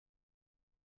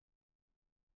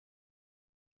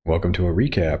Welcome to a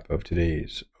recap of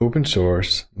today's open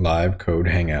source live code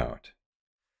hangout.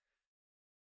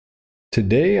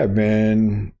 Today I've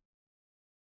been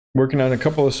working on a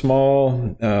couple of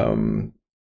small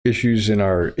issues in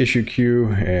our issue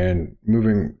queue and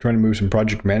trying to move some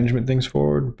project management things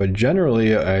forward. But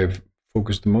generally, I've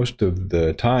focused most of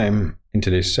the time in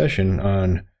today's session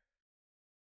on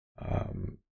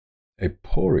a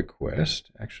pull request,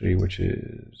 actually, which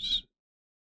is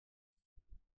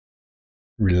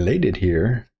related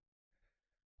here.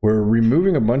 We're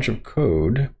removing a bunch of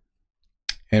code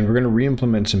and we're going to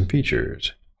re-implement some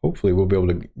features. Hopefully we'll be able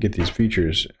to get these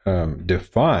features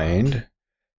defined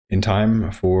in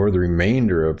time for the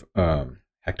remainder of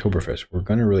Hacktoberfest. We're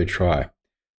going to really try.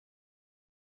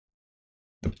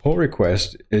 The pull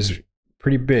request is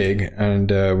pretty big,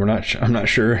 and I'm not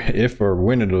sure if or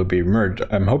when it'll be merged.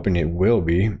 I'm hoping it will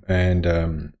be,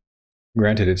 and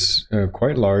granted, it's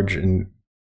quite large and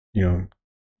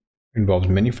involves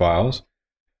many files,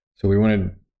 so we want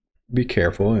to be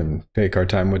careful and take our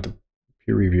time with the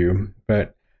peer review.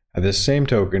 But by the same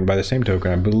token,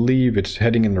 I believe it's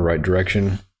heading in the right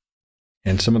direction,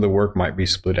 and some of the work might be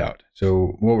split out.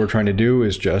 So what we're trying to do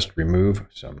is just remove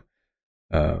some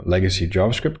legacy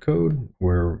JavaScript code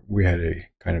where we had a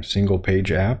kind of single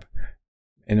page app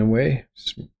in a way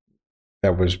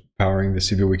that was powering the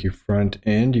CiviWiki front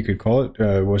end, you could call it.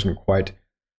 It wasn't quite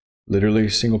literally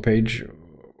single page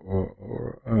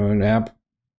or an app,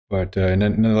 but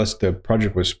nonetheless the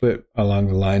project was split along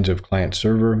the lines of client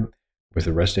server with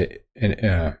the REST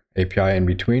API in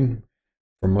between.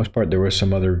 For the most part, there were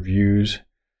some other views.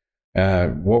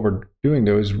 What we're doing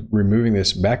though is removing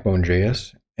this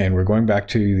backbone.js, and we're going back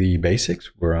to the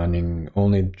basics. We're running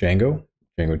only Django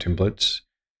templates,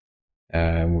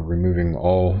 and we're removing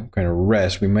all kind of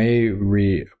REST. We may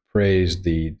reappraise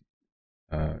the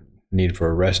need for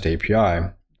a REST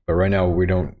API, but right now we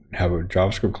don't have a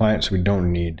JavaScript client, so we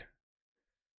don't need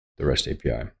the REST API.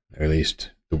 Or at least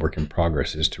the work in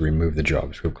progress is to remove the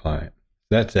JavaScript client.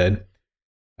 That said,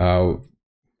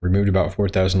 removed about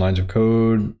 4,000 lines of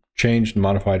code, changed and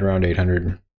modified around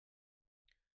 800.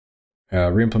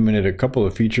 Re-implemented a couple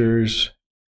of features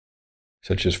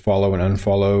such as follow and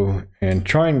unfollow, and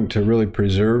trying to really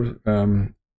preserve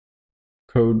code,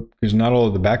 because not all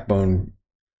of the backbone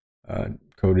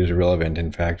code is irrelevant.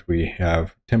 In fact, we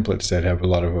have templates that have a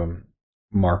lot of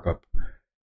markup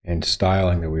and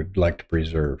styling that we'd like to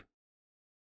preserve.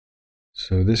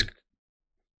 So this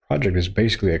project is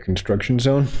basically a construction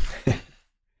zone.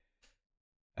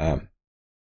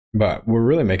 But we're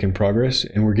really making progress,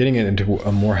 and we're getting it into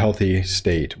a more healthy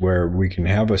state where we can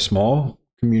have a small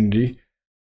community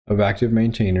of active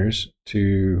maintainers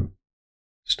to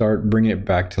start bringing it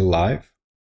back to life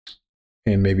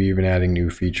and maybe even adding new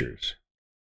features.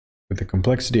 With the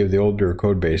complexity of the older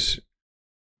code base,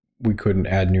 we couldn't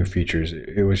add new features.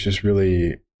 It was just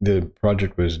really, the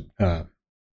project was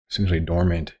essentially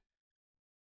dormant.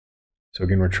 So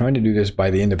again, we're trying to do this by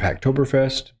the end of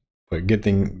Hacktoberfest, but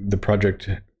getting the project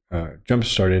jump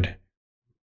started,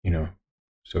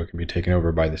 so it can be taken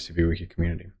over by the CiviWiki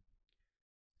community.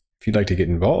 If you'd like to get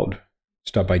involved,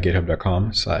 stop by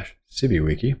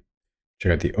github.com/CiviWiki.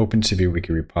 Check out the Open CiviWiki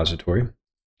repository.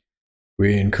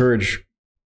 We encourage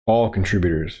all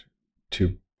contributors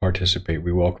to participate.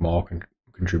 We welcome all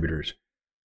contributors.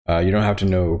 You don't have to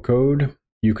know code.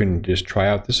 You can just try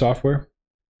out the software.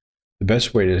 The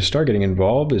best way to start getting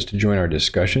involved is to join our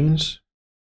discussions,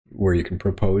 where you can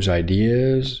propose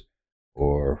ideas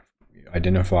or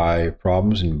identify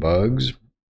problems and bugs.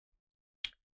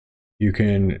 You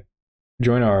can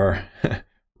join our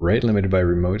rate limited by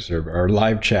remote server, our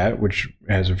live chat, which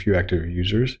has a few active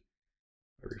users.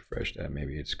 I'll refresh that.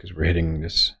 Maybe it's because we're hitting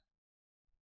this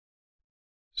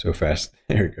so fast.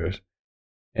 There it goes.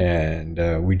 And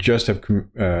we just have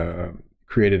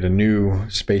created a new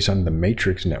space on the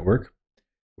Matrix network,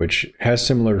 which has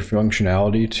similar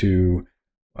functionality to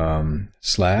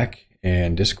Slack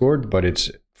and Discord, but it's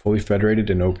fully federated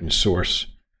and open source.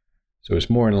 So it's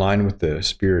more in line with the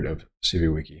spirit of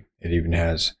CiviWiki. It even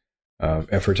has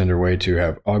efforts underway to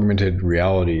have augmented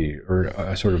reality or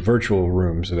a sort of virtual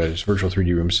rooms, so that it's virtual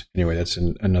 3D rooms. Anyway, that's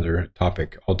another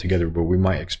topic altogether, but we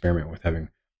might experiment with having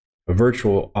a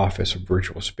virtual office, a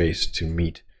virtual space to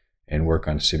meet and work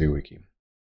on CiviWiki.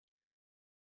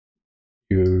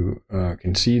 You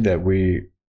can see that we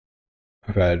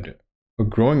have had a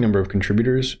growing number of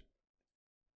contributors,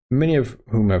 many of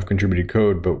whom have contributed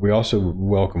code, but we also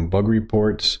welcome bug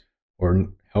reports or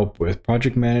help with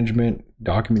project management,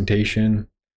 documentation,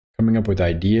 coming up with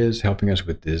ideas, helping us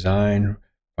with design,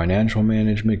 financial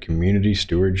management, community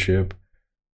stewardship,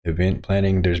 event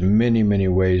planning. There's many, many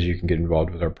ways you can get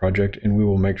involved with our project, and we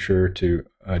will make sure to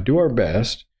do our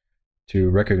best to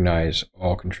recognize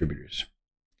all contributors.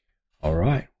 All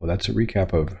right, well, that's a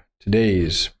recap of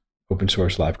today's Open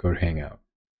Source Live Code Hangout.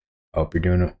 I hope you're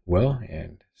doing well,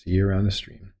 and see you around the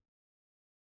stream.